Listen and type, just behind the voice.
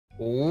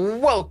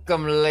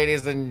Welcome,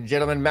 ladies and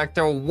gentlemen, back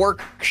to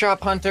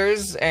Workshop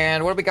Hunters.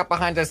 And what do we got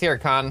behind us here,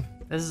 Con?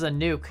 This is a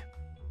nuke.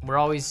 We're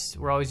always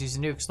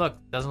using nukes. Look,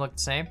 doesn't look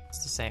the same.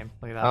 It's the same.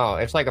 Look at that. Oh,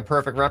 it's like a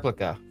perfect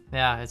replica.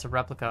 Yeah, it's a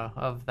replica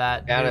of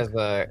that. That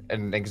nuke. is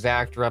an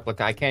exact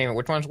replica. I can't even.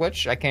 Which one's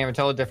which? I can't even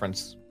tell the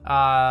difference.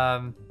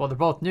 Well, they're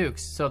both nukes,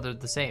 so they're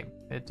the same.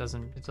 It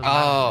doesn't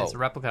matter. It's a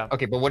replica.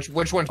 Okay, but which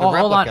one's the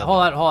replica?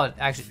 Hold on.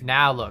 Actually,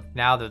 now look.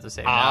 Now they're the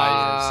same.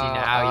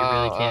 Now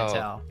you really can't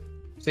tell.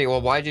 See,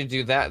 well, why'd you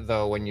do that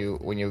though? When you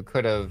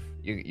could have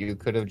you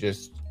could have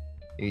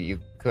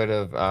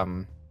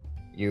done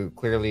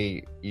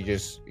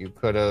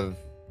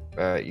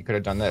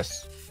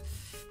this.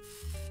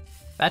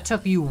 That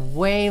took you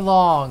way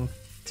long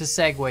to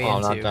segue into.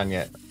 I'm not done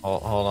yet.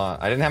 Hold on.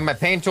 I didn't have my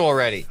paint tool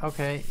ready.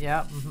 Okay.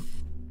 Yeah.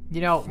 You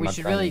know, we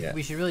should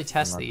really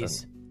test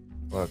these.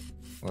 Look.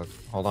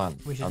 Hold on.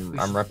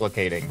 I'm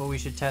replicating. But we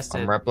should test it.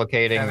 I'm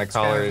replicating the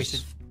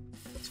colors.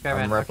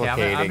 I'm replicating.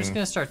 Okay, I'm just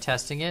gonna start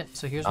testing it.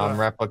 So here's what I'm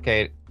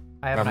replicating.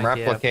 I'm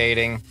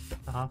replicating.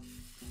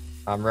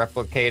 I'm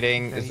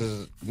replicating. Okay. This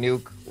is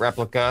nuke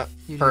replica.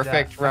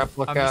 Perfect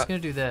replica. I'm just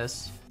gonna do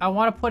this. I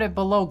want to put it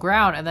below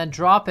ground and then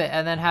drop it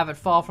and then have it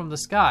fall from the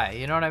sky.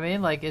 You know what I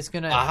mean? Like it's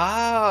gonna.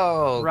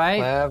 Oh, right.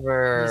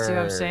 Clever. You see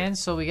what I'm saying?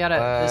 So we gotta.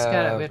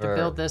 We have to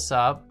build this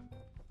up.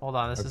 Hold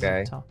on. This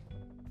isn't.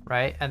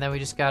 Right, and then we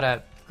just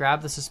gotta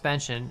grab the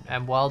suspension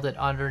and weld it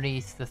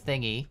underneath the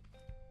thingy.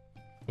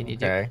 Can you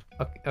do?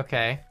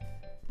 Okay.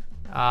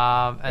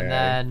 And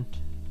then.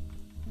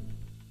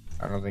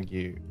 I don't think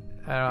you.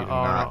 Hold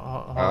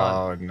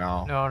on.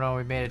 No,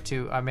 we made it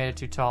too. I made it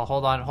too tall.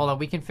 Hold on.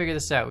 We can figure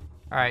this out.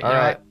 All right. All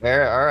right.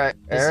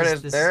 There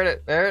it is.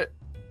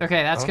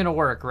 Okay, that's gonna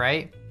work,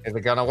 right? Is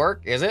it gonna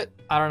work? Is it?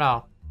 I don't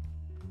know.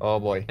 Oh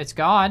boy. It's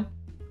gone.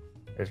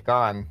 It's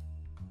gone.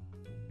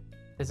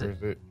 Is it?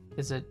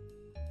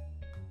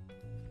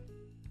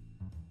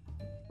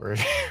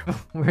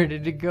 Where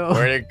did it go?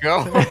 Where'd it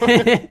go?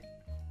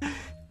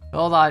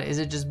 Hold on. Is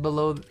it just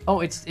below? Oh,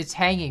 it's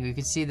hanging. You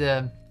can see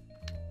the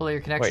pull your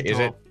connection tool.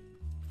 Wait, is it?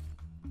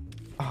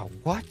 Oh,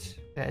 what?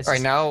 Yeah, all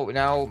right,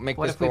 now make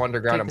this go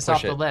underground and push it.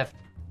 Off the lift.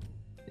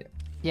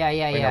 Yeah.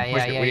 We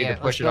need to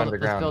push it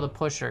underground. Let's build a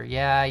pusher.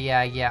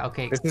 Yeah.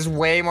 Okay. This is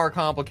way more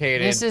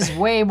complicated. This is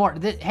way more.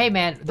 Hey,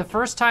 man, the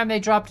first time they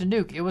dropped a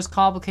nuke, it was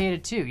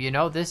complicated too. You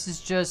know, this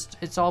is just,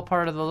 it's all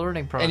part of the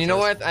learning process. And you know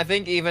what? I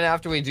think even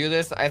after we do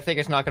this, I think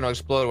it's not going to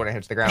explode when it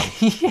hits the ground.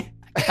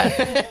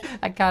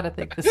 I kind of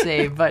think the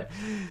same, but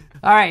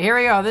all right, here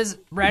we go. This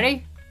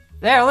ready?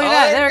 There, look at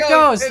that. There it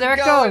goes. There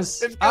it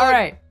goes. All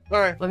right.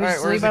 Let me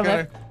just leave my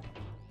lift.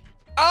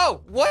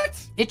 Oh,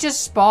 what? It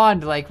just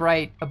spawned like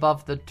right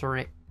above the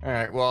terrain. All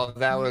right, well,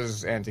 that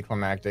was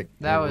anticlimactic.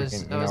 That was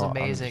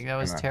amazing. That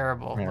was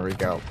terrible. There we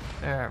go.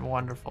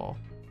 Wonderful.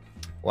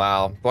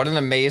 Wow, what an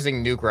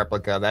amazing nuke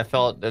replica. That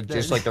felt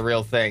just like the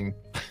real thing.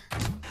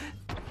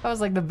 That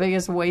was like the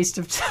biggest waste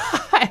of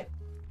time.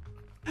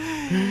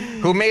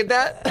 Who made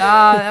that?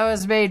 That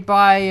was made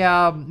by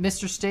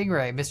Mr.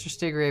 Stingray. Mr.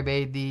 Stingray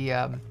made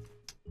the.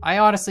 I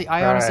honestly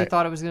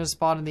thought it was going to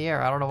spawn in the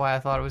air. I don't know why I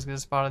thought it was going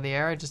to spawn in the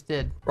air. I just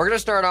did. We're going to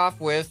start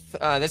off with,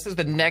 this is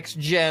the next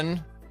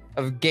gen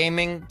of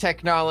gaming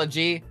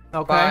technology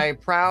by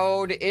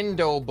Proud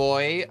Indo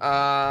Boy.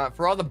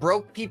 For all the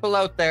broke people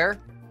out there,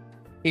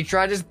 he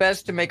tried his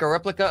best to make a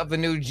replica of the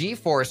new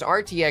GeForce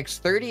RTX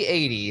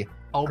 3080.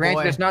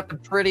 Granted, it's not the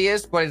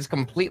prettiest, but it's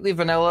completely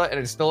vanilla and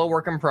it's still a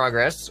work in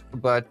progress.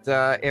 But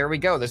here we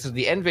go. This is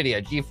the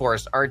NVIDIA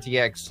GeForce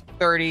RTX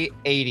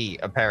 3080,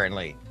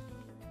 apparently.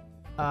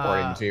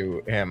 According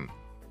to him.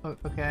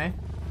 Okay.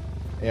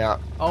 Yeah.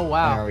 Oh,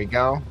 wow. There we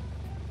go.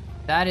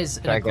 That is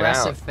an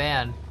aggressive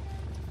fan.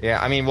 Yeah,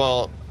 I mean,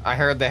 well, I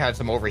heard they had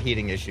some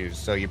overheating issues,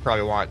 so you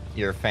probably want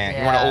your fan.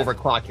 You want to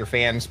overclock your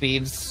fan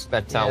speeds.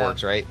 That's how it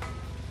works, right?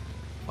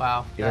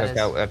 Wow.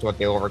 That's what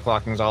the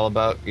overclocking is all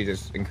about. You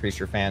just increase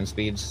your fan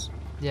speeds.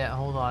 Yeah,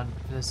 hold on.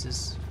 This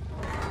is...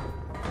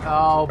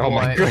 Oh, boy. Oh,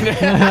 my goodness.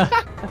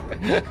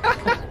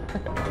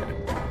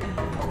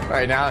 All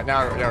right, now,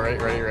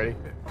 ready.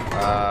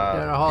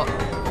 Hold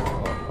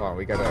on,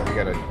 we gotta.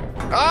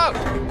 Oh!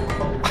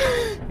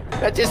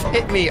 That just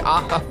hit me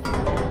off.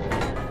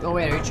 Oh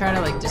wait, are you trying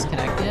to like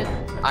disconnect it?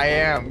 I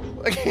am.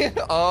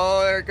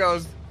 Oh, there it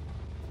goes.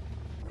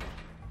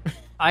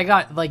 I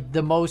got like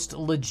the most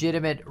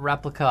legitimate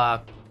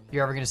replica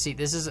you're ever gonna see.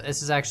 This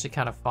is actually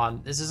kind of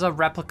fun. This is a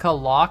replica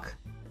lock.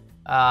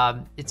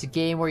 It's a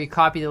game where you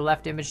copy the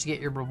left image to get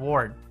your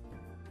reward.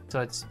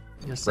 So it's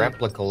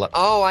replica.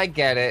 Oh, I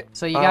get it.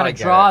 So you gotta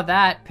draw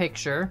that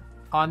picture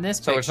on this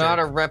picture. So it's not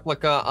a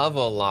replica of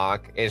a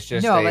lock. It's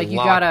just a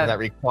lock that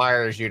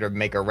requires you to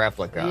make a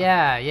replica.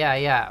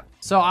 Yeah.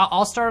 So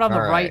I'll start on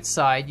the right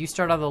side. You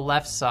start on the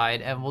left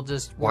side, and we'll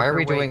just. Why are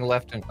we doing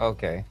left and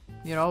okay?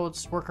 You know, we'll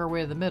just work our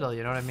way to the middle.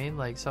 You know what I mean?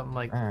 Like something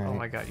like. Right. Oh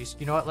my god!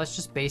 You know what? Let's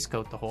just base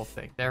coat the whole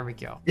thing. There we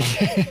go.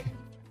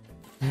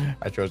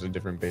 I chose a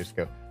different base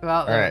coat.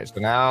 Well, all right.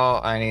 So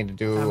now I need to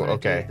do all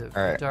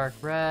right. Dark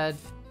red.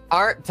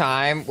 art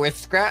time with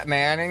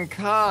Scrapman and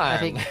Con. I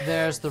think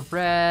there's the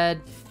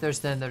red. There's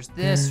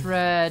this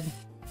red.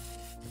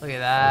 Look at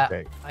that.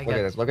 Okay. Look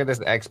at this. Look at this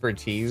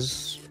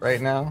expertise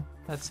right now.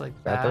 That's like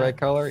Is that the right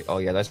color? Oh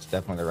yeah, that's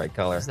definitely the right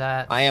color. Is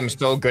that? I am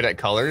so good at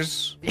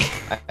colors.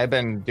 I've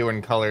been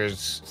doing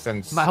colors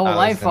since my whole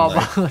life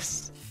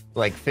almost.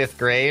 Like 5th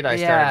grade, I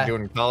started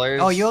doing colors.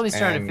 Oh, you only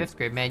started 5th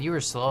grade, man. You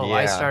were slow. Yeah.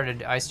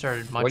 I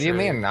started much. What do you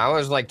mean? I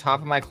was like top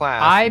of my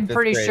class. I'm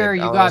pretty sure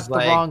you got the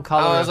wrong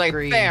color. I was like,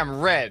 bam,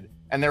 red,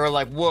 and they were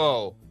like,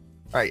 whoa.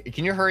 All right,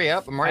 can you hurry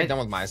up? I'm already done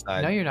with my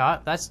side. No, you're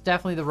not. That's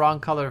definitely the wrong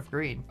color of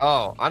green.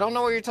 Oh, I don't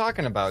know what you're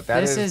talking about.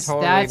 That's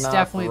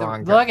definitely the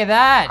wrong. Look at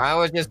that. I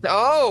was just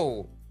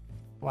wow.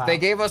 They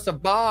gave us a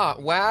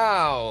bomb.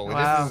 Wow.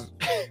 This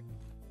is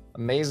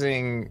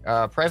amazing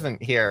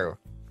present here.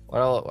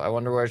 Well, I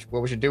wonder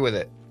what we should do with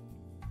it.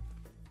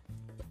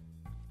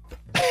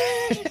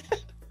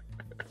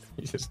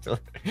 You just still.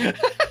 It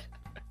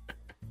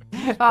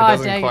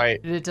doesn't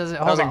quite. It doesn't.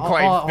 Hold on.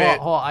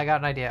 I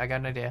got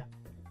an idea.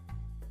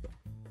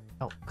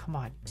 Oh, come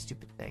on, you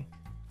stupid thing.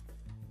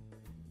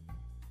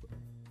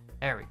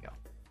 There we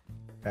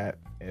go.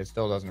 It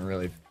still doesn't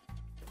really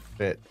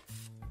fit.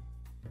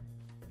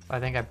 I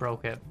think I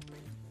broke it.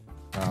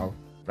 Oh.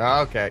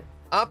 Okay.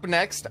 Up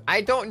next,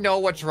 I don't know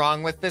what's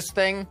wrong with this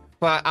thing,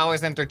 but I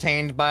was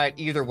entertained by it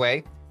either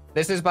way.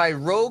 This is by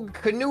Rogue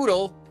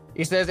Canoodle.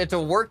 He says it's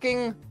a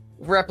working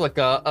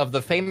replica of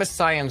the famous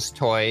science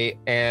toy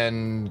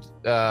and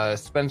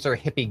Spencer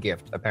hippie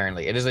gift,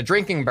 apparently. It is a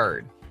drinking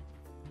bird.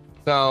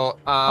 So,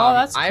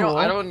 that's cool.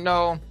 I don't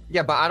know.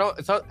 Yeah, but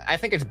I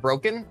think it's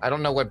broken. I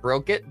don't know what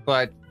broke it,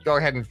 but go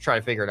ahead and try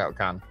to figure it out,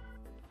 Con.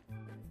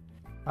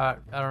 I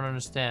don't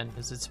understand.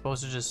 Is it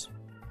supposed to just...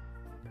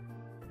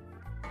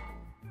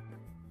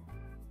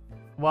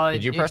 Well,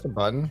 Did you press a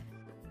button?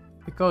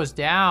 It goes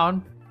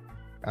down.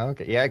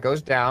 Okay, yeah, it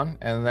goes down,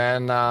 and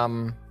then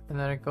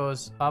it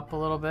goes up a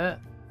little bit,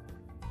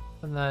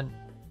 and then...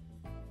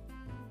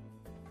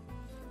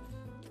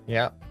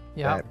 Yeah.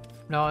 Yeah.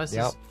 No, it's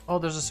just... Oh,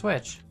 there's a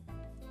switch.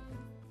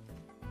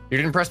 You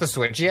didn't press the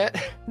switch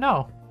yet?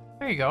 No.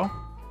 There you go.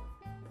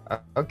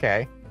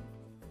 Okay.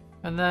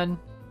 And then...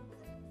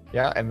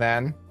 Yeah, and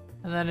then...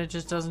 And then it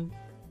just doesn't...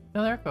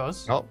 No, there it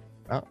goes. Oh,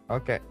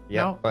 okay.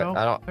 Yeah, no, but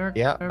I don't...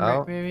 Yeah,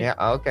 maybe. Yeah,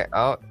 okay.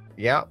 Oh,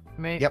 yeah.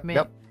 Yep.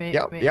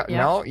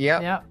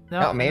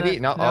 No, maybe.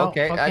 No,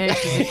 okay.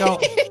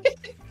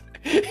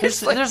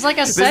 There's like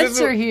a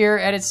sensor here,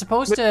 and it's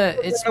supposed to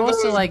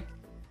like...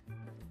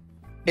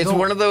 It's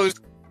one of those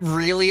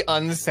really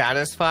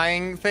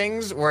unsatisfying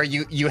things where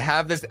you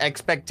have this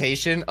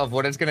expectation of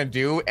what it's gonna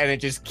do, and it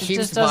just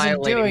keeps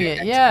violating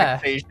the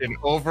expectation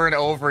over and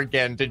over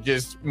again to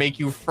just make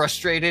you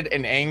frustrated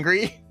and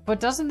angry. But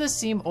doesn't this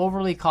seem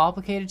overly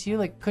complicated to you?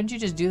 Like, couldn't you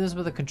just do this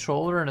with a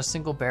controller and a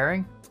single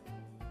bearing?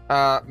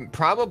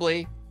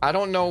 Probably. I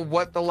don't know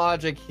what the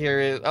logic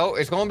here is. Oh,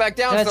 it's going back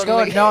down.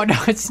 No,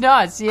 it's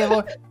not. See,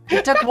 look,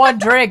 it took one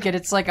drink, and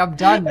it's like I'm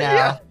done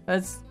now.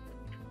 Yeah.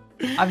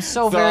 I'm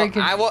so very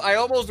confused. I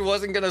almost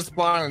wasn't going to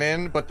spawn it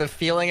in, but the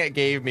feeling it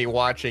gave me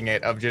watching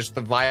it of just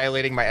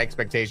violating my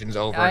expectations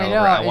over and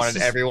over. I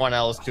wanted everyone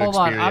else to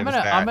experience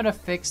that. I'm going to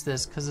fix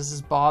this because this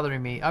is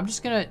bothering me. I'm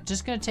just going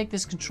to take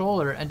this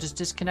controller and just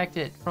disconnect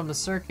it from the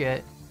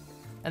circuit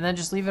and then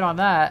just leave it on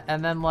that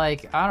and then,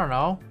 like, I don't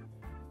know,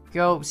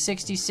 go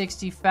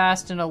 60-60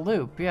 fast in a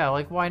loop. Yeah,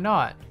 like, why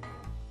not?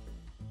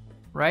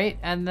 Right?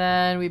 And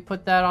then we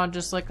put that on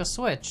just like a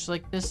switch.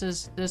 Like, this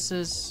is...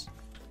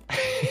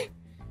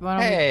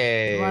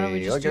 Why don't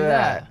we just do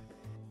that?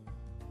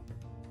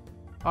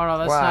 Oh no,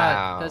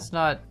 that's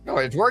not. No,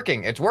 it's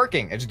working. It's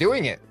working. It's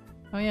doing it.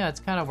 Oh yeah, it's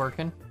kind of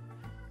working.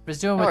 It's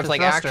doing with the thruster.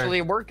 thruster. It's like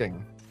actually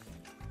working.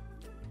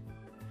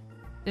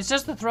 It's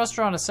just the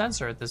thruster on a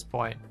sensor at this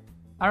point.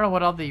 I don't know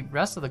what all the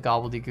rest of the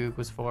gobbledygook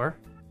was for.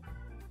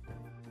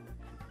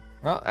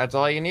 Well, that's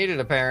all you needed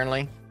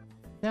apparently.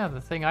 Yeah,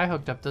 the thing I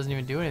hooked up doesn't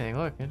even do anything.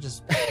 Look, it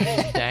just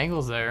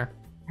dangles there.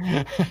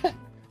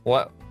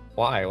 What?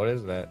 Why? What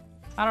is that?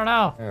 I don't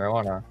know. Here, I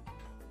wanna.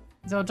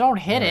 So don't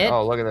hit it.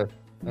 Oh, look at this.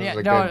 This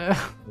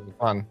is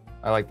fun.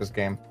 I like this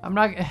game. I'm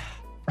not.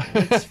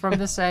 It's from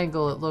this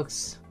angle, it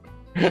looks.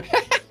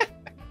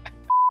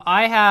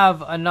 I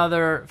have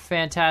another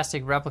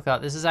fantastic replica.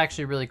 This is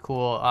actually really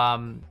cool. I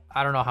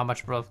don't know how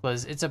much replica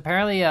is. It's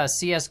apparently a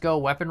CS:GO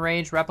weapon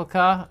range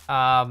replica.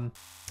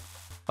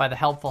 By the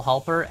Helpful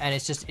Helper, and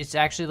it's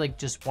actually like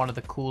just one of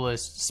the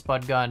coolest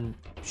spud gun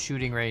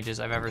shooting ranges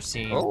I've ever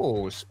seen.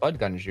 Oh, spud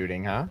gun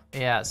shooting, huh?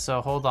 Yeah,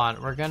 so hold on.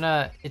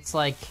 It's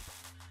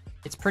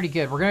pretty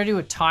good. We're gonna do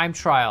a time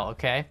trial,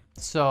 okay?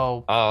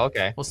 So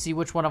okay. We'll see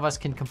which one of us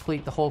can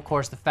complete the whole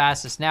course the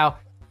fastest. Now,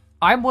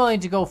 I'm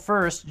willing to go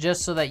first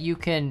just so that you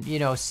can,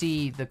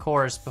 see the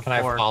course before. Can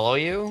I follow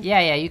you?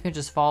 Yeah, you can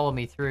just follow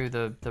me through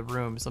the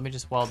rooms. Let me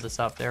just weld this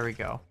up. There we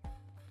go.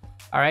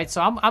 All right,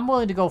 so I'm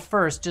willing to go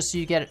first just so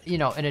you get,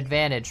 an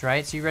advantage,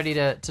 right? So you ready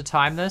to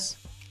time this?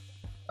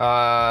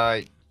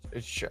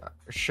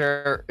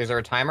 Sure. Is there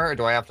a timer or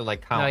do I have to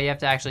like count? No, you have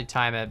to actually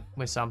time it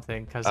with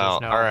something because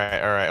there's no... all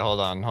right. Hold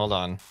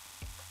on.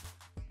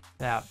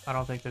 Yeah, I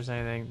don't think there's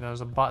anything.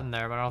 There's a button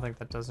there, but I don't think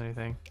that does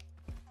anything.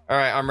 All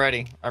right, I'm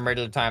ready. I'm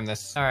ready to time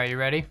this. All right, you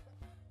ready?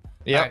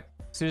 Yep. All right,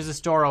 as soon as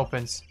this door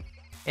opens.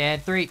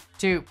 And 3,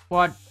 2,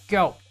 1,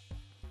 go. All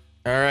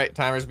right,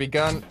 timer's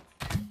begun.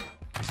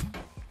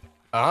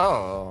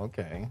 Oh,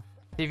 okay.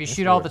 If you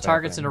shoot all the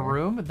targets in a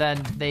room,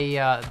 then they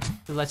it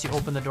lets you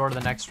open the door to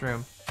the next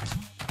room.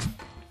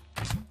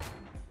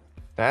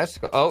 That's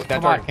that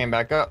target came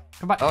back up.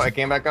 Come on. Oh, it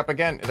came back up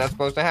again. Is that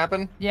supposed to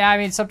happen? Yeah, I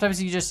mean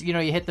sometimes you just you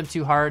hit them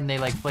too hard and they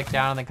like flick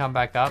down and they come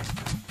back up.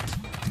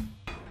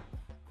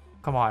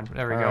 Come on,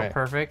 there we go. Right.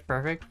 Perfect,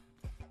 perfect.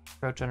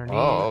 Approach underneath.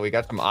 Oh, we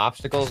got some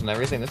obstacles and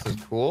everything. This is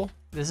cool.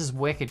 This is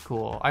wicked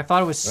cool. I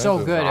thought it was so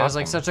good. Awesome. It was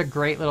like such a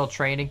great little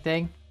training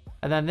thing.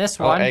 And then this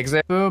one,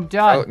 exit. Boom,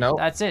 done. Oh, no.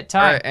 That's it,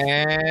 time. All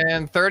right,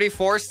 and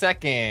 34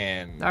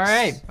 seconds. All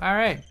right, all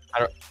right.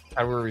 How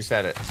do we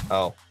reset it?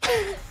 Oh.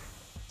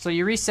 So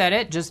you reset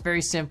it just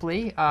very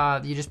simply.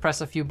 You just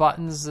press a few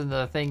buttons and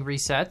the thing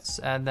resets.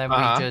 And then we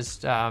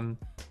just,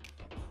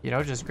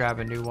 just grab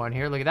a new one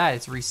here. Look at that,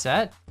 it's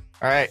reset.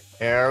 All right,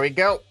 here we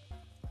go.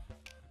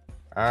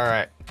 All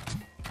right.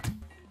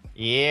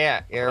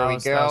 Yeah, here we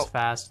go. That was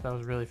fast. That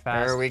was really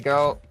fast. There we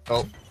go.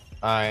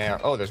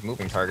 Oh, there's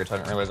moving targets. I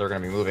didn't realize they were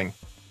gonna be moving.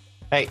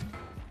 Hey,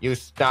 you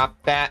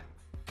stop that.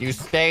 You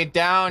stay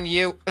down.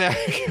 You.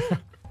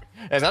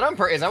 Is that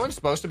one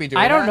supposed to be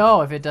doing? I don't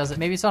know if it does it.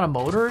 Maybe it's on a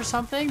motor or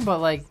something. But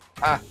like.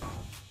 Oh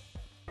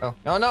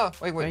no!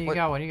 Wait. When you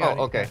got one. You got.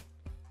 Oh, okay.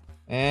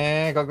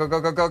 And go. Go.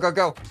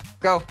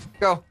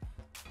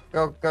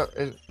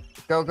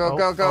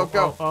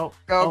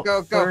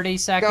 30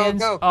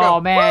 seconds. Go. Oh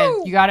man,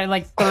 Woo! you got it in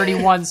like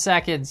 31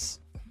 seconds.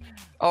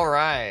 All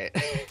right.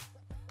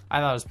 I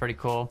thought it was pretty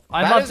cool.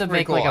 I'd love to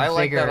make like a bigger. I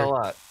like that a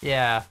lot.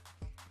 Yeah.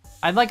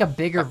 I'd like a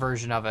bigger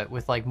version of it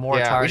with like more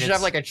targets. We should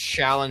have like a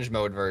challenge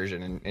mode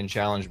version in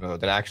challenge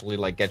mode that actually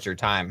like gets your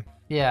time.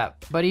 Yeah,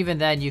 but even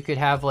then you could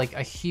have like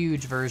a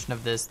huge version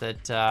of this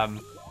that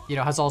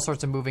has all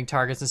sorts of moving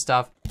targets and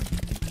stuff.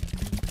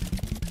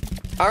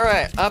 All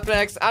right, up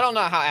next. I don't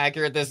know how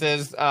accurate this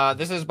is.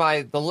 This is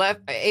by a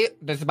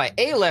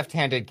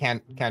left-handed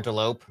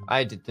cantaloupe.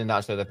 I did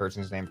not say the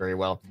person's name very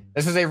well.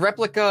 This is a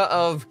replica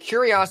of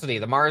Curiosity,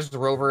 the Mars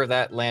rover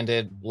that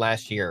landed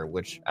last year,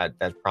 which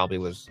that probably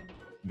was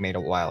made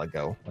a while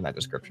ago when that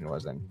description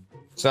was in.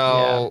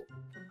 So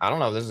I don't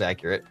know if this is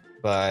accurate,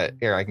 but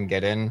here I can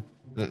get in.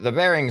 The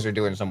bearings are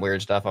doing some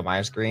weird stuff on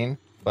my screen,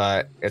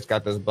 but it's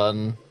got this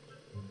button.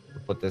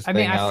 Put this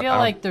thing out. I feel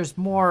like there's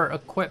more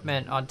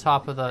equipment on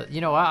top of the.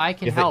 I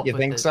can help. You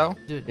think so?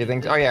 You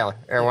think? Oh yeah.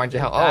 Here, why don't you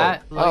help?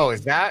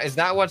 Is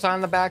that what's on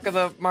the back of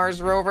the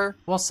Mars rover?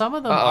 Well, some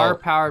of them are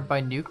powered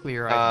by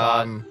nuclear. I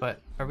thought, but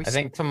are we? I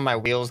think some of my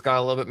wheels got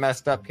a little bit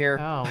messed up here.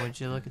 Oh, would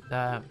you look at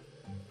that?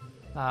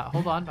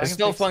 Hold on. It's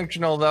still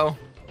functional though.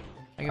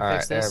 I can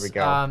fix this. There we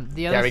go.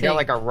 The other we got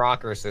like a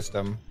rocker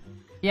system.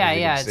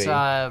 Yeah. It's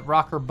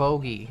rocker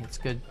bogey. It's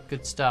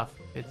good stuff.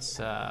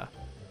 It's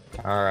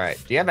All right.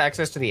 Do you have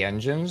access to the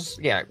engines?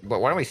 Yeah, but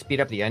why don't we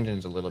speed up the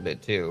engines a little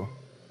bit too?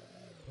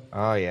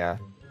 Oh yeah.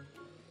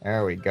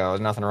 There we go.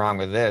 There's nothing wrong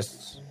with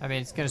this. I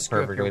mean, it's gonna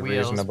screw up your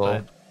wheels, reasonable.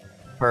 But...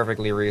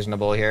 Perfectly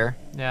reasonable here.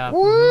 Yeah.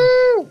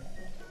 Woo!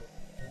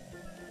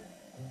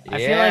 I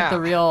feel like the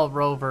real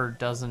rover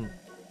doesn't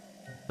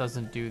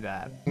do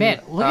that.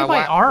 Man, look at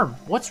my arm.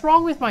 What's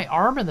wrong with my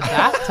arm in the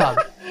bathtub?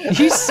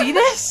 You see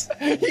this?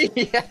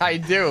 Yeah, I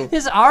do.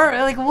 His arm,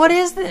 like, what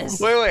is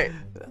this? Wait.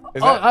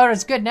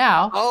 It's good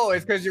now. Oh,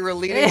 it's because you were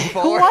leaning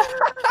forward.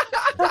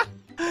 Look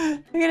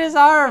at his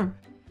arm.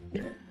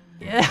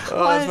 Yeah.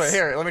 Oh, that's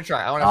here. Let me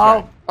try. I want to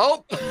try.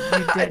 Oh,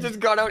 I just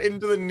got out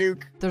into the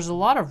nuke. There's a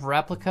lot of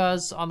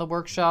replicas on the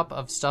workshop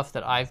of stuff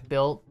that I've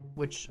built,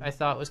 which I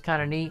thought was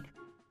kind of neat.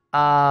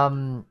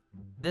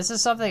 This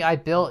is something I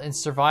built in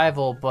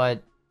survival,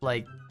 but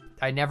like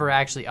I never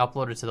actually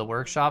uploaded to the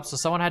workshop, so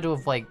someone had to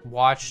have like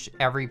watched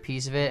every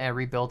piece of it and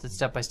rebuilt it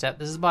step by step.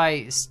 This is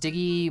by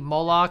Stiggy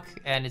Moloch,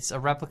 and it's a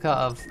replica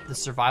of the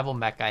survival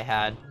mech I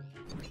had.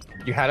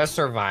 You had a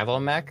survival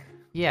mech?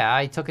 Yeah,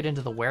 I took it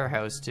into the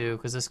warehouse too,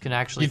 because this can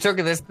actually... You took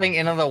this thing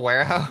into the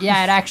warehouse?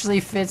 Yeah, it actually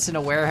fits in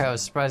a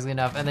warehouse, surprisingly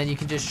enough, and then you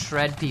can just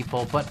shred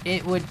people, but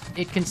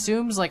it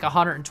consumes like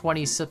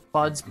 120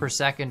 spuds per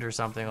second or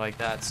something like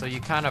that, so you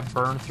kind of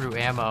burn through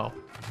ammo.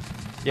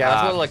 Yeah,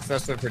 that's a little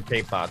excessive for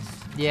tape bots.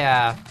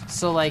 Yeah,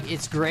 so like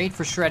it's great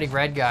for shredding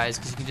red guys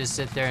because you can just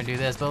sit there and do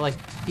this, but like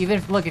even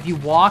if you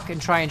walk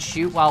and try and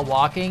shoot while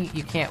walking,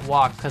 you can't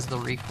walk because of the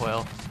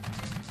recoil.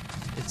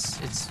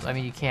 I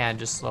mean you can,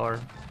 just slower.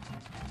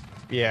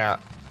 Yeah.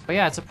 But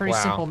yeah, it's a pretty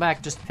simple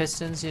mech, just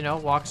pistons,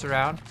 walks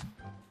around.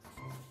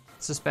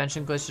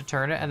 Suspension glitch to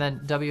turn it, and then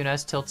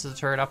WNS tilts the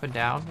turret up and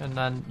down, and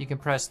then you can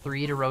press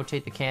 3 to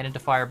rotate the cannon to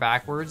fire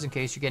backwards in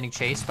case you're getting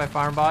chased by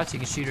farm bots. You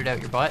can shoot it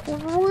out your butt.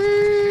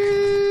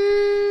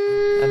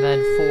 And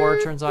then 4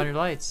 turns on your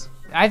lights.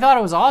 I thought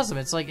it was awesome.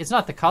 It's like, it's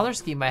not the color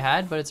scheme I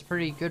had, but it's a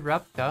pretty good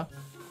replica.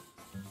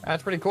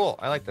 That's pretty cool.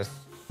 I like this.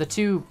 The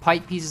 2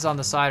 pipe pieces on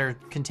the side are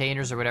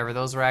containers or whatever.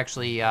 Those are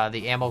actually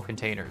the ammo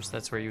containers.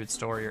 That's where you would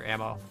store your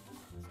ammo.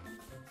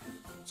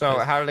 So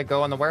how did it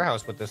go in the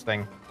warehouse with this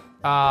thing?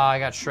 I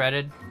got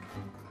shredded.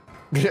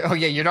 Oh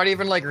yeah, you're not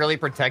even like really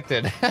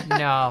protected.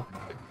 No.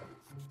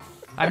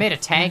 I made a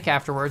tank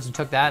afterwards and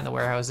took that in the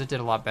warehouse. It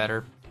did a lot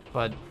better,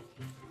 but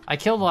I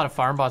killed a lot of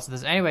farm bots with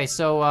this. Anyway,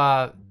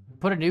 so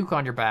put a nuke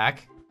on your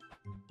back.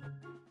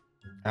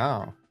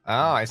 Oh,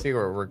 I see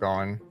where we're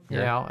going.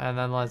 Here. You know, and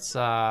then let's,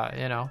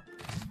 you know.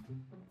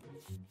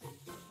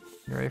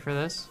 You ready for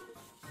this?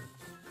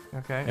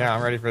 Okay. Yeah,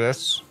 I'm ready for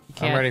this.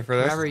 I'm ready for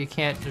this. Remember, you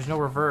can't. There's no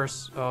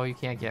reverse. Oh, you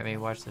can't get me.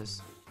 Watch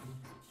this.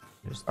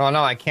 Oh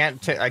no, I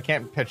can't. I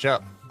can't pitch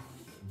up.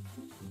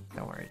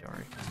 Don't worry. Don't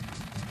worry.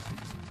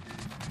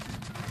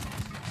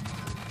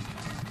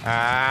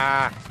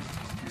 Ah.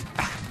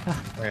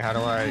 Wait, how do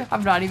I?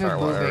 I'm not even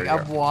moving.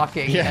 I'm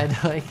walking and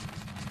like.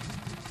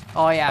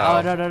 Oh yeah.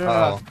 Oh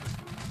no.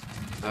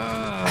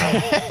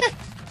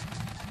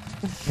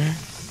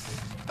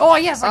 Oh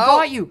yes, I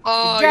got you.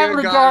 Oh,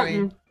 you got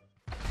me.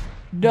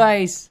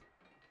 Nice.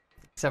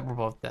 Except we're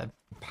both dead.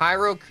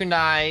 Pyro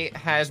Kunai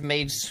has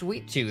made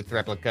Sweet Tooth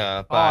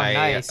replica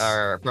by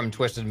from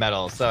Twisted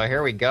Metal. So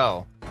here we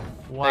go.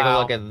 Wow. Take a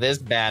look at this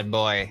bad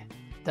boy.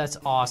 That's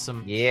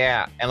awesome.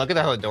 Yeah, and look at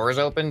how the doors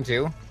open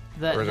too.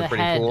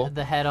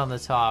 The head on the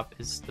top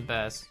is the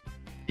best.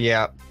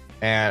 Yeah,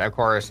 and of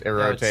course it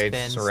rotates,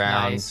 spins,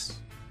 surrounds. Nice.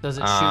 Does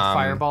it shoot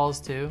fireballs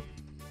too?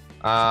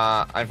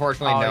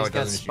 Unfortunately, no, it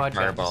doesn't shoot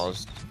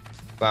fireballs.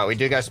 But we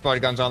do got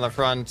spud guns on the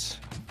front,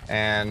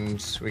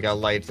 and we got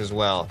lights as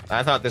well.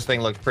 I thought this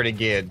thing looked pretty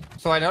good.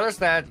 So I noticed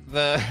that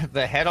the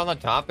head on the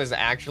top has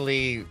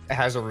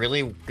a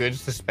really good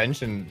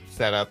suspension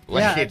setup.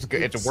 Like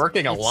it's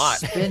working a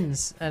lot. It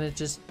spins and it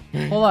just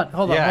hold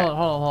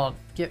on.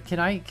 Can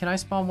I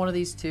spawn one of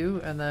these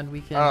too, and then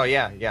we can? Oh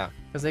yeah.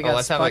 Because they got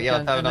let's have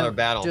another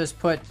battle. Just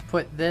put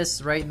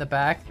this right in the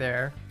back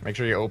there. Make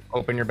sure you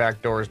open your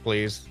back doors,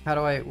 please.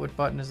 What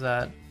button is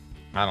that?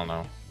 I don't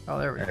know. Oh,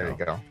 there we go. There you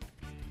go.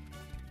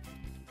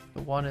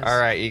 The one is... All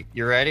right,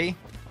 you ready?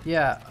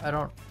 Yeah,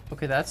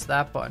 okay, that's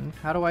that button.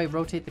 How do I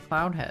rotate the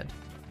clown head?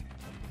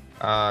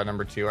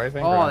 Number 2, I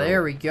think. Oh,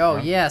 there we go.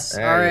 Yeah. Yes.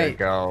 All right. There you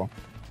go.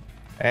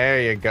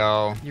 There you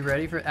go. You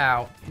ready for...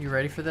 Ow. You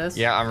ready for this?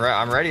 Yeah,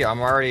 I'm ready. I'm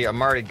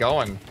already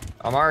going.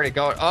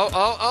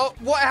 Oh.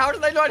 What? How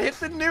did I not hit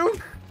the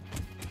nuke?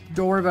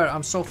 Don't worry about it.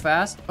 I'm so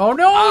fast. Oh,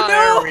 no.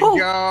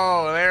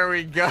 There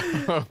we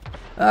go.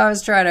 I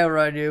was trying to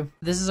outrun you.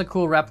 This is a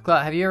cool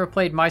replica. Have you ever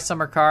played My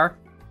Summer Car?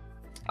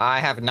 I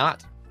have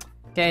not.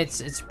 Okay, it's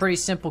a pretty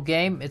simple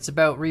game. It's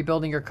about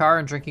rebuilding your car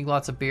and drinking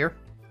lots of beer.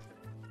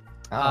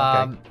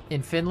 Oh, okay.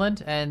 In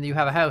Finland, and you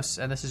have a house,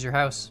 and this is your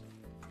house.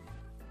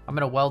 I'm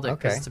gonna weld it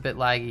because it's a bit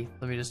laggy.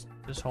 Let me just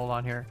hold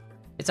on here.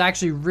 It's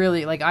actually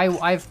really like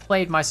I've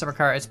played My Summer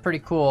Car. It's pretty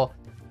cool.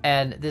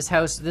 And this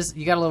house,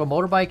 you got a little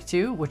motorbike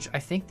too, which I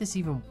think this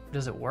even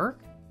does it work?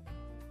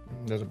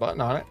 There's a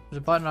button on it. There's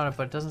a button on it,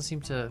 but it doesn't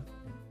seem to.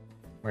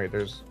 Wait,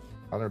 there's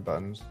other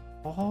buttons.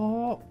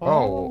 Oh,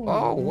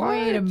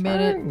 wait a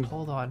minute.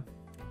 Hold on.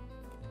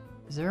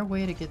 Is there a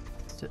way to get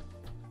to...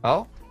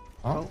 Oh.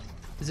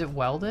 Is it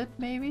welded,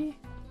 maybe?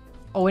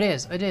 Oh, it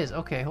is. It is.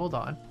 Okay, hold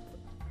on.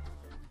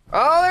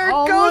 Oh, there it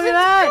goes. Look at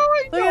that.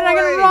 Look at that. I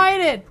can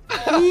ride it.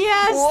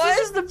 Yes,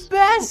 this is the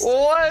best.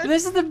 What?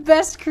 This is the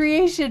best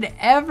creation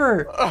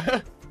ever.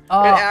 It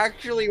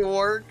actually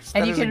works.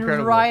 And you can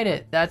ride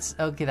it. That's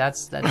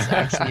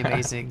actually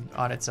amazing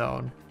on its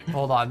own.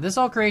 Hold on. This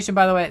whole creation,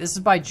 by the way, this is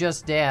by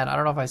Just Dan. I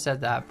don't know if I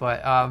said that,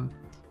 but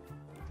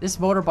this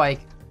motorbike,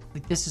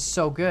 like, this is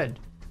so good.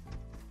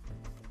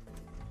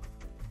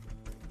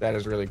 That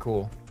is really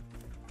cool.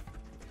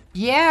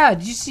 Yeah,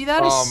 did you see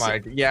that?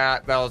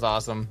 Yeah, that was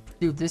awesome.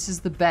 Dude, this is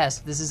the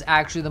best. This is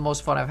actually the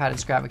most fun I've had in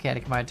Scrap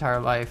Mechanic in my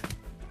entire life.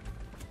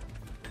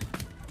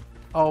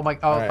 Oh my,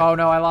 oh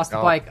no, I lost the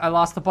bike. I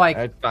lost the bike.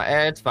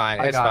 It's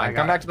fine.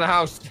 Come back to the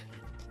house.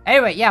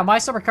 Anyway, yeah, My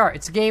Summer Car.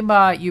 It's a game,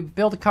 you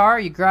build a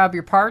car, you grab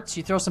your parts,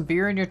 you throw some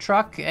beer in your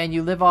truck, and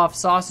you live off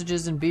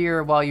sausages and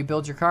beer while you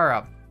build your car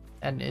up.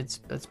 And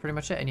that's pretty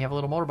much it. And you have a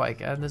little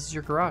motorbike, and this is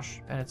your garage,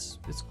 and it's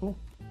cool.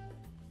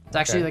 It's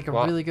actually like a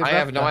really good replica. I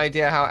have no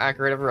idea how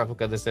accurate of a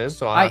replica this is,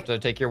 so I'll have to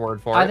take your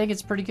word for it. I think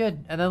it's pretty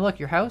good. And then look,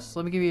 your house.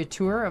 Let me give you a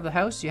tour of the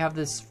house. You have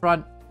this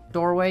front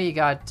doorway. You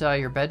got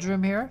your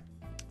bedroom here.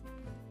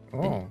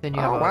 Oh, then you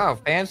have wow,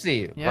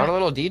 fancy. Yeah. A lot of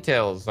little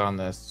details on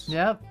this.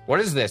 Yep. What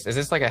is this? Is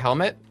this like a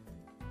helmet?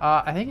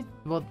 I think,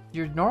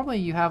 normally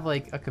you have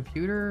like a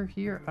computer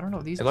here. I don't know.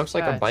 It looks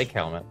like a bike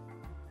helmet.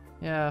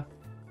 Yeah.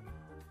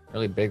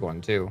 Really big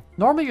one too.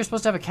 Normally you're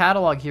supposed to have a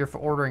catalog here for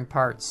ordering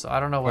parts. So I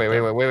don't know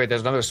what. Wait.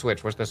 There's another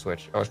switch. What's the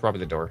switch? Oh, it's probably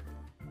the door.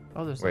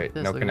 Oh, there's wait,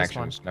 no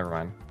connections. Never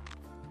mind.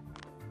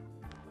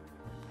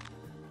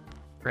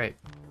 Great.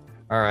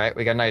 All right,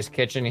 we got a nice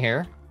kitchen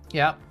here.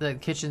 Yeah, the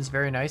kitchen's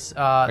very nice.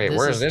 Wait,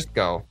 where does this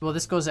go? Well,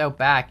 this goes out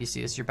back. You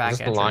see, it's your back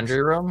entrance. The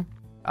laundry room?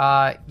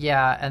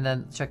 Yeah, and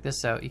then check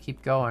this out. You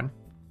keep going.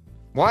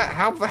 What?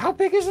 How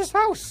big is this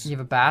house? You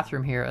have a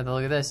bathroom here, and then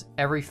look at this.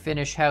 Every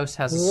Finnish house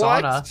has a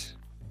sauna.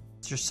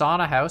 It's your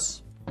sauna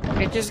house.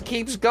 It just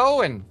keeps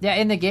going. Yeah,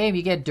 in the game,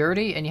 you get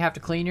dirty, and you have to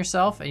clean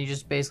yourself, and you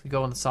just basically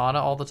go in the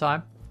sauna all the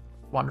time.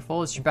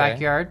 Wonderful. It's your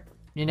backyard.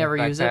 You never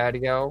use it.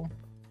 Patio.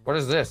 What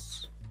is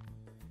this?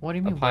 What do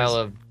you mean? A pile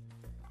of.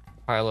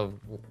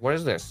 What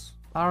is this?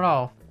 I don't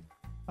know.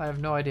 I have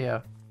no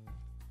idea.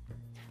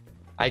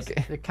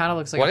 It kind of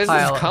looks like what a is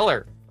pile. This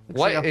color?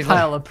 What like a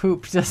pile of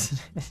poop,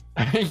 doesn't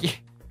it?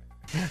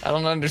 I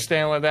don't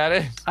understand what that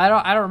is. I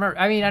don't remember.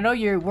 I mean, I know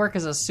you work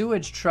as a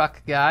sewage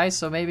truck guy,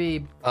 so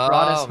maybe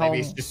brought his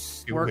home,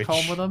 work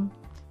home with him.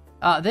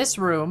 This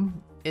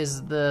room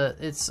is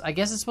I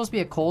guess it's supposed to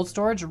be a cold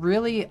storage.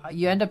 Really,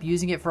 you end up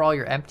using it for all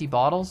your empty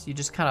bottles. You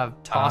just kind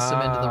of toss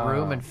them into the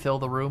room and fill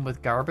the room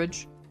with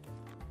garbage.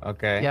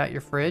 Okay. Yeah,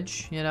 your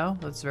fridge, you know,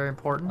 that's very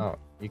important. Oh,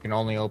 you can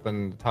only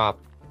open the top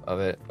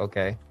of it.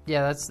 Okay.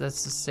 Yeah, that's the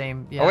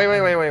same. Yeah. Oh,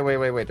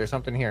 wait. There's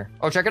something here.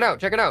 Oh, check it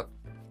out.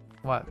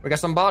 What? We got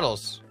some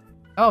bottles.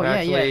 Oh,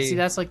 yeah. See,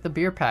 that's like the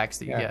beer packs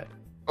that you get.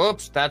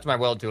 Oops, that's my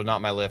weld tool,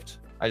 not my lift.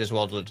 I just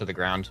welded it to the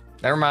ground.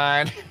 Never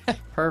mind.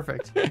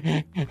 Perfect.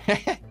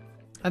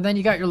 And then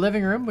you got your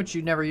living room, which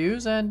you never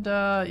use, and,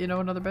 you know,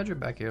 another bedroom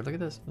back here. Look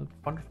at this. It's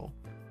wonderful.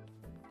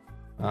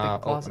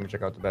 Let me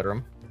check out the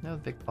bedroom. No,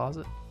 big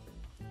closet.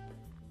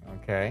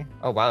 Okay.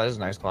 Oh, wow, this is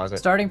a nice closet.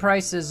 Starting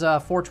price is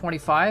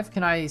 $425.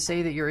 Can I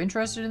say that you're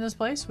interested in this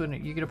place?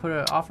 When you gonna put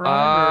an offer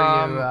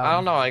on it, or you, I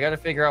don't know. I gotta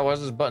figure out what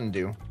does this button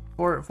do.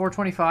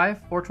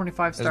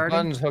 $425 starting. This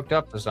button's hooked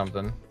up to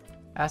something.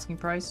 Asking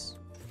price.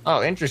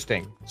 Oh,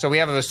 interesting. So we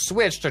have a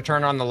switch to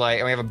turn on the light,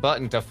 and we have a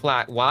button to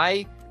flat.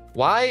 Why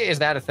is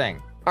that a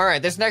thing? All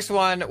right, this next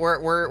one,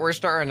 we're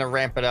starting to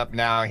ramp it up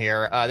now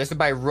here. This is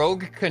by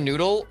Rogue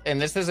Canoodle,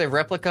 and this is a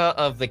replica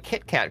of the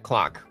Kit Kat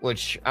clock,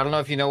 which I don't know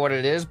if you know what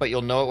it is, but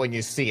you'll know it when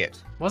you see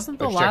it. Wasn't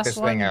the last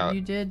one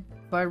you did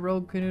by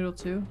Rogue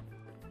Canoodle too?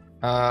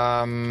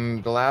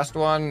 The last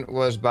one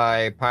was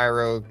by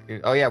Pyro.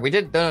 Oh yeah, we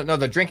did. No,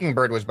 the Drinking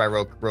Bird was by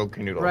Rogue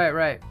Canoodle.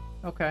 Right.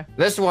 Okay.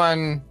 This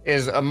one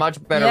is a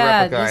much better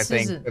replica, I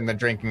think, than the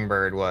Drinking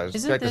Bird was.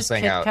 Isn't this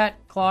Kit Kat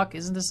clock?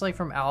 Isn't this like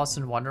from Alice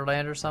in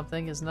Wonderland or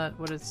something? Isn't that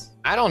what it's?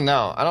 I don't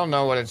know. I don't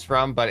know what it's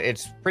from, but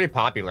it's pretty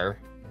popular.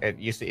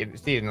 You see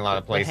it in a lot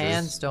of places. The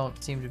hands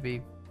don't seem to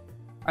be.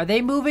 Are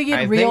they moving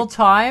in real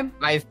time?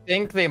 I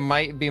think they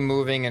might be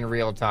moving in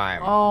real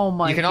time. Oh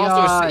my god!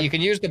 You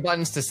can also use the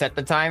buttons to set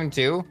the time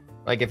too.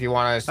 Like if you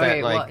want to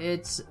set well,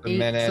 it's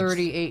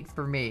 8:38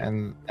 for me.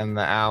 And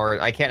the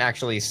hour. I can't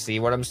actually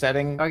see what I'm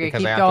setting. Okay,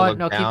 keep going.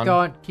 No,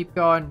 keep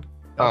going.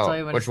 I'll tell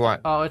you when which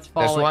one? Oh, it's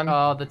falling. This one?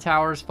 Oh, the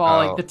tower's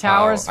falling. The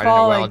tower's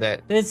falling. I didn't weld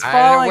it. It's falling.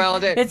 I didn't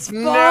weld it. It's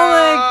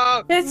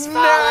falling. It's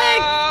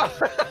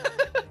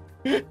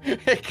falling.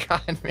 It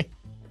got me.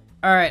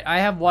 All right, I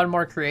have one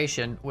more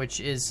creation, which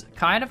is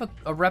kind of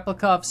a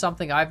replica of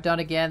something I've done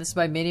again. This is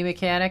by Mini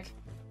Mechanic.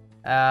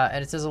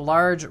 And it says a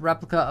large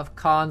replica of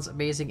Khan's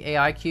amazing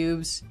AI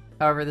cubes.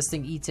 However, this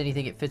thing eats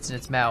anything it fits in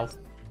its mouth.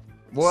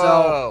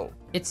 Whoa!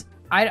 So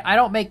I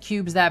don't make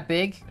cubes that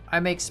big. I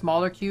make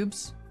smaller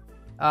cubes.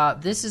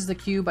 This is the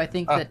cube I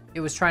think that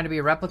it was trying to be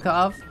a replica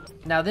of.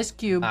 Now this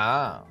cube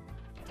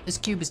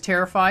is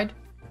terrified.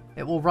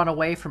 It will run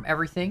away from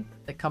everything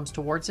that comes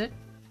towards it.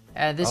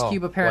 And this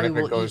cube apparently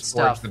will eat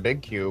stuff. The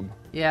big cube.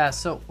 Yeah,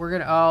 so we're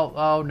gonna.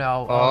 Oh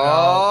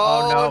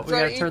no! We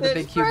gotta turn the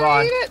big cube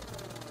on.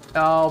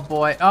 Oh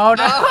boy! Oh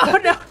no! Oh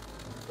no!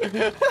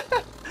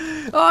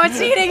 Oh, it's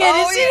eating it!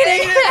 It's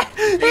eating it!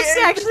 It's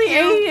actually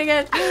eating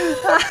it!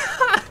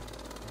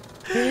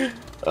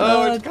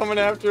 Oh, it's coming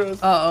after us.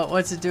 Oh,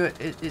 what's it do?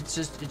 It's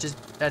just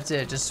that's it.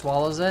 It just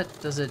swallows it.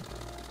 Does it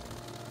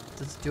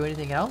do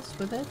anything else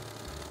with it?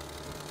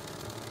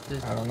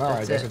 I don't know.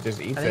 I guess it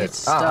just eats it. It's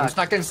stuck. I'm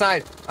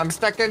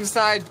stuck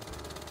inside.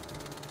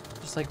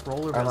 Just like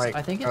roller blades.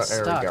 I think it's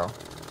stuck. There we go.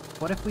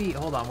 What if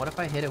hold on, what if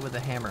I hit it with a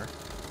hammer?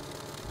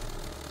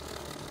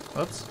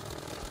 Whoops.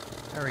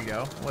 There we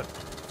go. What?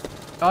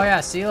 Oh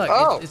yeah, see, look,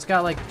 it's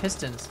got like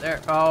pistons. There.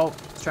 Oh,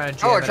 it's trying to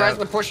jam it out. It tries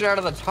to push it out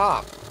of the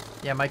top.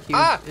 Yeah, my cube,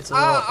 it's a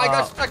little... I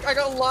got stuck. I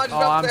got lodged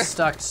up there. I'm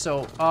stuck,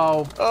 so...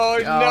 Oh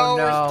no,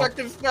 we're stuck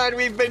inside.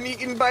 We've been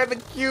eaten by the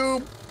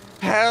cube.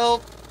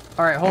 Help.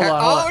 All right, hold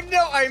on.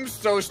 No, I'm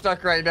so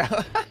stuck right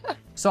now.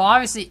 So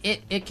obviously,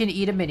 it can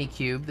eat a mini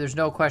cube. There's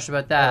no question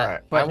about that. All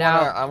right. But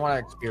I want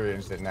to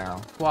experience it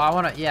now. Well, I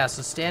want to... Yeah,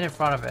 so stand in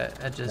front of it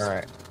and just... All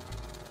right.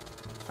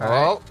 All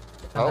right.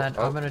 And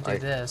then I'm going to do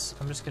this.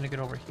 I'm just going to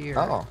get over here.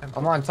 Oh,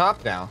 I'm on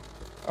top now.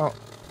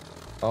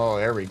 Oh,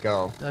 there we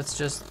go. Let's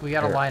just... We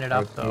got to line it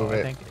up, though.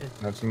 I think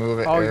let's move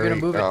it. Oh, you're going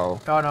to move it?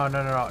 Oh, no.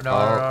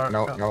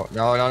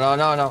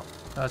 No.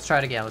 Let's try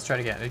it again.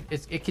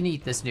 It can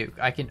eat this nuke.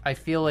 I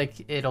feel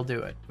like it'll do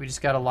it. We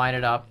just got to line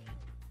it up.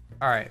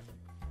 All right.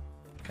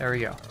 There we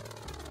go.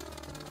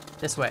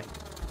 This way.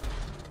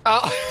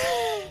 Oh.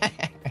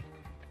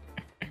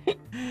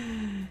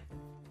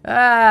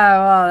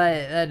 Well,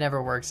 that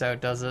never works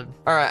out, does it?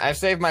 All right, I've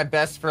saved my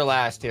best for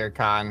last here,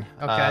 Khan.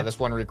 Okay. This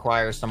one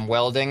requires some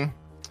welding.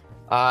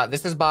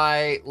 This is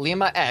by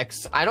Lima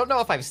X. I don't know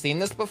if I've seen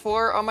this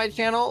before on my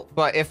channel,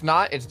 but if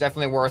not, it's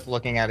definitely worth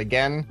looking at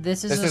again.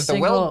 This is the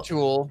weld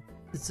tool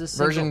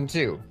version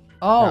 2.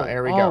 Oh,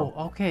 there we go.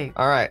 Okay.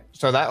 All right,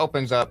 so that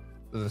opens up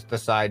the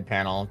side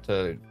panel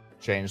to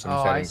change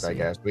some settings, I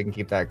guess. We can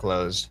keep that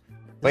closed.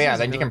 But yeah,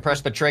 then really you can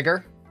press the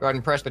trigger. Go ahead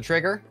and press the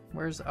trigger.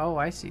 Where's... Oh,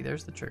 I see.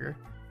 There's the trigger.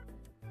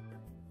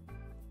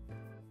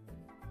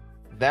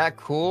 That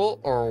cool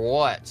or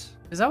what?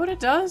 Is that what it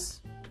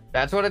does?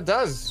 That's what it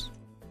does.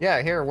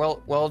 Yeah, here,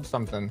 weld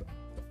something.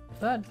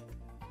 Good.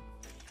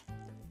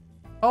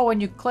 Oh,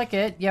 when you click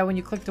it, yeah, when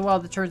you click the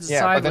weld, it turns it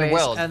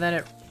sideways, and then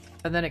it.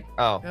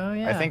 Oh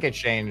yeah. I think it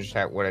changed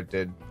what it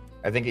did.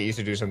 I think it used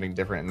to do something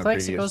different in the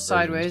previous. It goes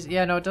sideways.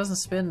 Yeah, no, it doesn't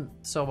spin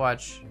so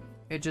much.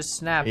 It just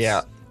snaps.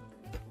 Yeah.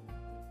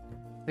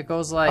 It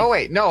goes like. Oh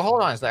wait, no,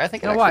 hold on. I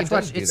think it actually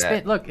does do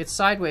that. Look, it's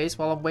sideways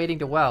while I'm waiting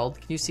to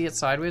weld. Can you see it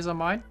sideways on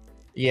mine?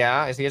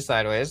 Yeah, I see it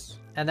sideways.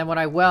 And then when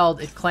I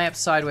weld, it clamps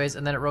sideways,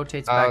 and then it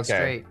rotates back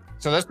straight.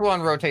 So this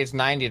one rotates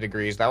 90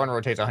 degrees. That one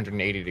rotates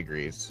 180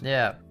 degrees.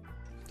 Yeah.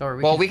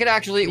 We could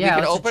actually we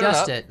can open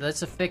adjust it up.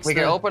 Let's fix. We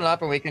can open it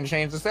up and we can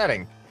change the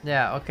setting.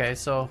 Yeah. Okay.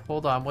 So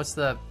hold on. What's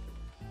the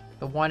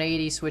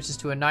 180 switches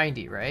to a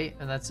 90, right?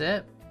 And that's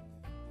it.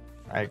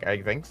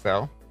 I think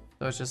so.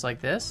 So it's just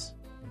like this.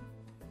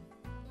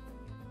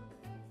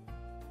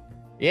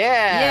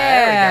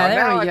 Yeah.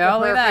 There we go.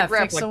 Look at that.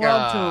 Replica. Fix the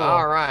weld tool.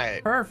 All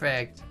right.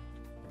 Perfect.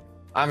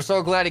 I'm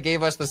so glad it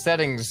gave us the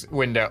settings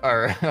window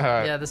or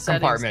yeah, the settings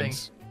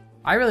compartments. Thing.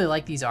 I really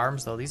like these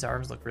arms though. These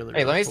arms look really.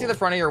 Hey, let me cool. see the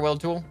front of your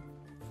weld tool.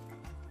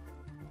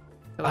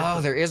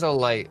 Oh, there is a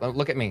light.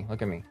 Look at me.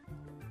 Look at me.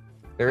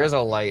 There is a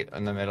light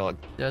in the middle.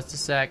 Just a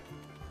sec.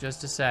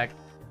 Just a sec.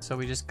 So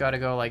we just gotta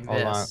go like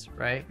this,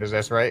 right? Is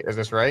this right? Is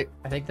this right?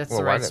 I think that's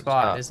the right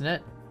spot, isn't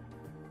it?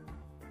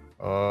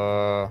 Yeah.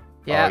 Oh,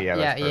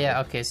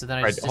 yeah. Okay, so then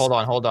I just... Hold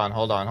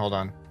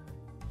on.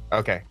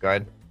 Okay, go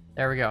ahead.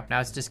 There we go. Now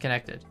it's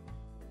disconnected.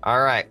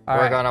 All right.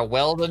 We're gonna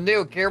weld the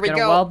nuke. Here we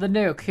go. Weld the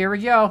nuke. Here we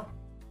go.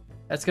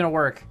 That's gonna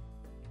work.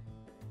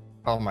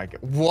 Oh my god.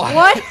 What?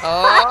 What?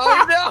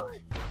 Oh no.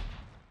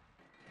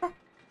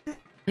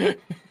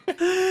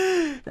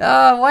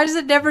 Why does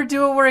it never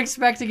do what we're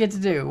expecting it to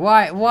do?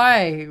 Why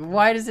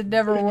does it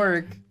never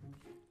work?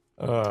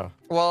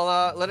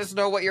 Well, let us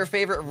know what your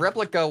favorite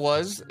replica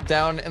was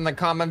down in the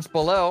comments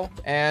below.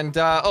 And,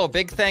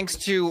 big thanks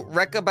to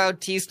Recca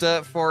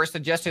Bautista for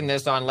suggesting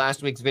this on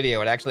last week's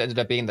video. It actually ended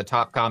up being the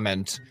top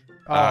comment.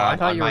 Oh, I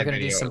thought you were going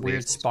to do some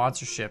weird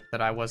sponsorship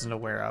that I wasn't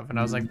aware of. And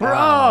I was like,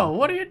 bro,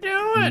 what are you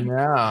doing?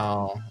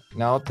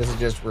 No, this is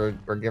just, we're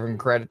giving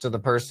credit to the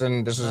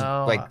person. This is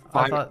a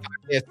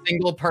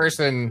single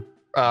person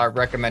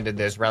recommended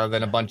this rather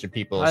than a bunch of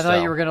people. I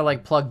thought you were gonna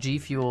like plug G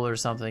Fuel or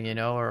something,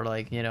 or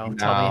like, tell me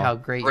how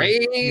great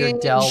your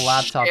Dell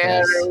laptop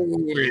is.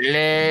 I'm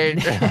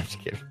just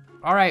kidding.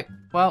 All right,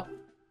 well,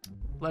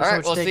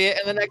 we'll see you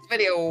in the next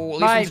video.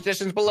 Leave some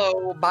suggestions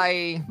below.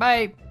 Bye.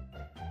 Bye.